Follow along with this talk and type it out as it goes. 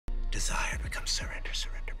desire becomes surrender,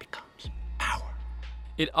 surrender becomes power.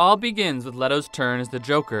 It all begins with Leto's turn as the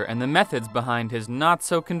Joker and the methods behind his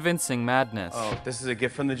not-so-convincing madness. Oh, this is a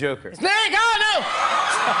gift from the Joker. Snake! Oh,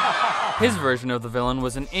 no! His version of the villain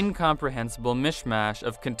was an incomprehensible mishmash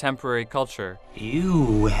of contemporary culture.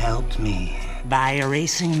 You helped me by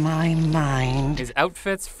erasing my mind. His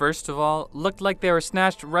outfits, first of all, looked like they were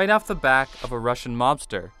snatched right off the back of a Russian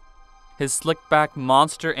mobster. His slick-back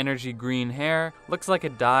Monster Energy green hair looks like a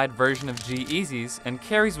dyed version of G-Eazy's and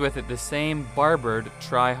carries with it the same barbered,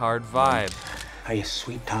 try-hard vibe. Are you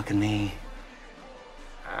sweet-talking me?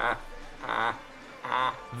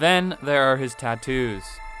 Then there are his tattoos.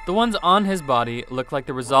 The ones on his body look like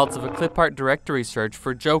the results of a clip art directory search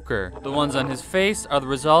for Joker. The ones on his face are the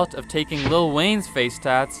result of taking Lil Wayne's face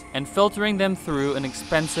tats and filtering them through an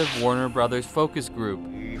expensive Warner Brothers focus group.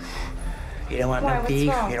 You don't want no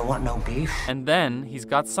beef? You don't want no beef? And then he's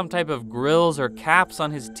got some type of grills or caps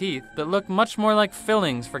on his teeth that look much more like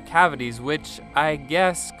fillings for cavities, which I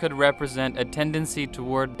guess could represent a tendency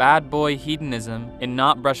toward bad boy hedonism in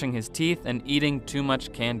not brushing his teeth and eating too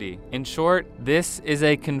much candy. In short, this is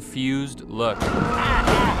a confused look.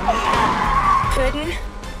 Puddin'?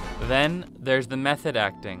 Then there's the method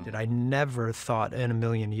acting. I never thought in a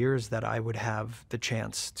million years that I would have the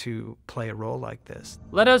chance to play a role like this.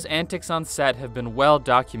 Leto's antics on set have been well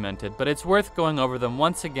documented, but it's worth going over them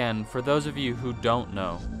once again for those of you who don't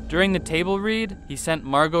know. During the table read, he sent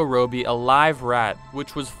Margot Robbie a live rat,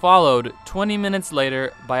 which was followed 20 minutes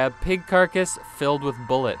later by a pig carcass filled with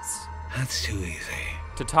bullets. That's too easy.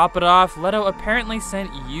 To top it off, Leto apparently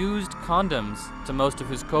sent used condoms to most of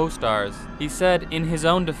his co-stars. He said, in his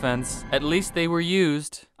own defense, at least they were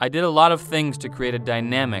used. I did a lot of things to create a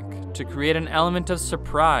dynamic, to create an element of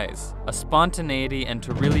surprise, a spontaneity, and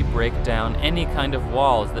to really break down any kind of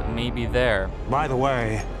walls that may be there. By the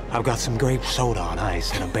way, I've got some grape soda on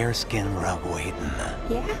ice and a bearskin rug waiting.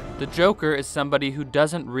 Yeah? The Joker is somebody who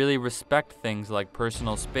doesn't really respect things like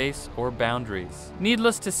personal space or boundaries.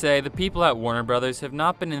 Needless to say, the people at Warner Brothers have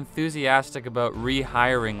not been enthusiastic about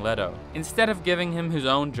rehiring Leto. Instead of giving him his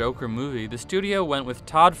own Joker movie, the studio went with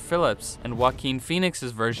Todd Phillips and Joaquin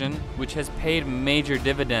Phoenix's version, which has paid major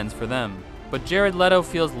dividends for them. But Jared Leto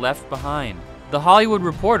feels left behind. The Hollywood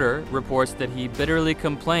Reporter reports that he bitterly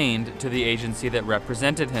complained to the agency that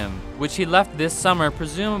represented him, which he left this summer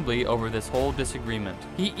presumably over this whole disagreement.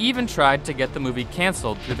 He even tried to get the movie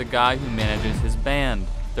canceled through the guy who manages his band,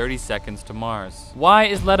 30 Seconds to Mars. Why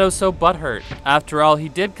is Leto so butthurt? After all, he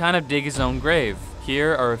did kind of dig his own grave.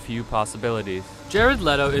 Here are a few possibilities. Jared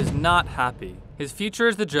Leto is not happy. His future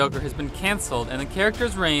as the Joker has been canceled and the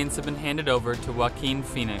character's reins have been handed over to Joaquin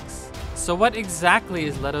Phoenix. So what exactly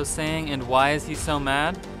is Leto saying and why is he so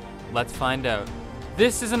mad? Let's find out.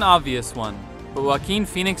 This is an obvious one, but Joaquin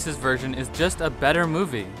Phoenix's version is just a better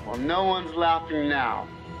movie. Well, no one's laughing now.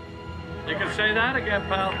 You can say that again,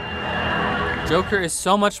 pal. Joker is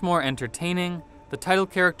so much more entertaining, the title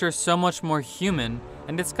character is so much more human,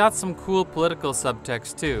 and it's got some cool political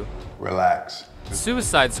subtext too. Relax.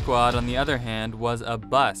 Suicide Squad, on the other hand, was a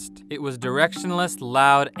bust. It was directionless,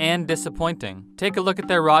 loud, and disappointing. Take a look at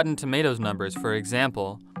their Rotten Tomatoes numbers, for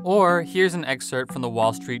example. Or here's an excerpt from the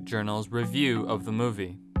Wall Street Journal's review of the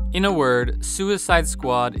movie. In a word, Suicide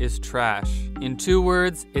Squad is trash. In 2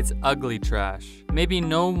 words, it's ugly trash. Maybe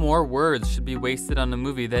no more words should be wasted on a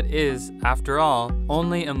movie that is, after all,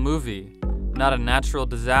 only a movie, not a natural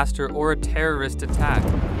disaster or a terrorist attack.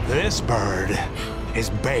 This bird is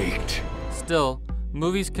baked. Still,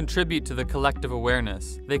 movies contribute to the collective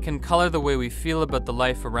awareness. They can color the way we feel about the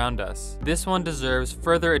life around us. This one deserves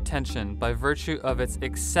further attention by virtue of its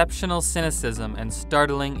exceptional cynicism and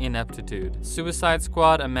startling ineptitude. Suicide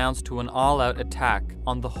Squad amounts to an all-out attack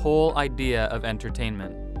on the whole idea of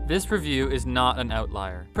entertainment. This review is not an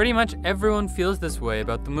outlier. Pretty much everyone feels this way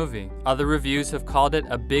about the movie. Other reviews have called it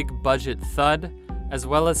a big-budget thud, as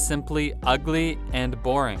well as simply ugly and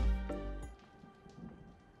boring.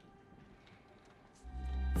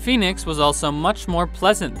 Phoenix was also much more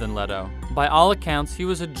pleasant than Leto. By all accounts, he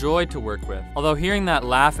was a joy to work with, although hearing that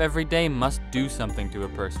laugh every day must do something to a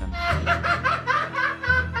person.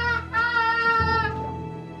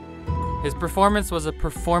 His performance was a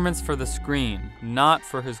performance for the screen, not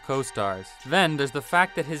for his co-stars. Then there's the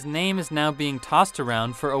fact that his name is now being tossed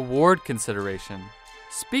around for award consideration.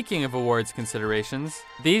 Speaking of awards considerations,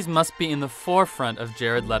 these must be in the forefront of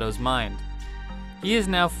Jared Leto's mind. He is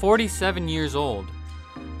now 47 years old,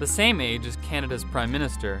 the same age as Canada's Prime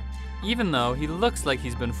Minister, even though he looks like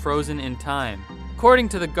he's been frozen in time. According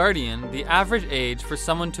to The Guardian, the average age for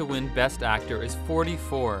someone to win Best Actor is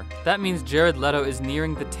 44. That means Jared Leto is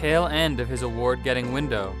nearing the tail end of his award-getting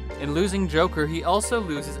window. In losing Joker, he also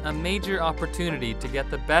loses a major opportunity to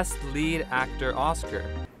get the Best Lead Actor Oscar.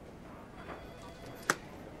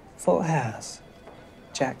 Full house.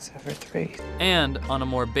 Jack's over 3. And, on a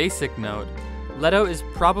more basic note, Leto is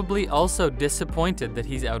probably also disappointed that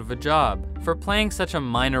he's out of a job. For playing such a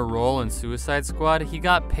minor role in Suicide Squad, he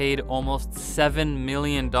got paid almost $7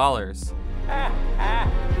 million.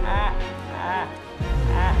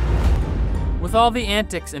 With all the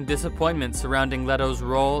antics and disappointment surrounding Leto's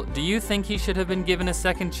role, do you think he should have been given a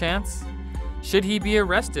second chance? Should he be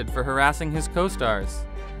arrested for harassing his co-stars?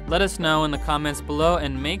 Let us know in the comments below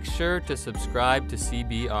and make sure to subscribe to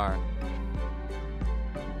CBR.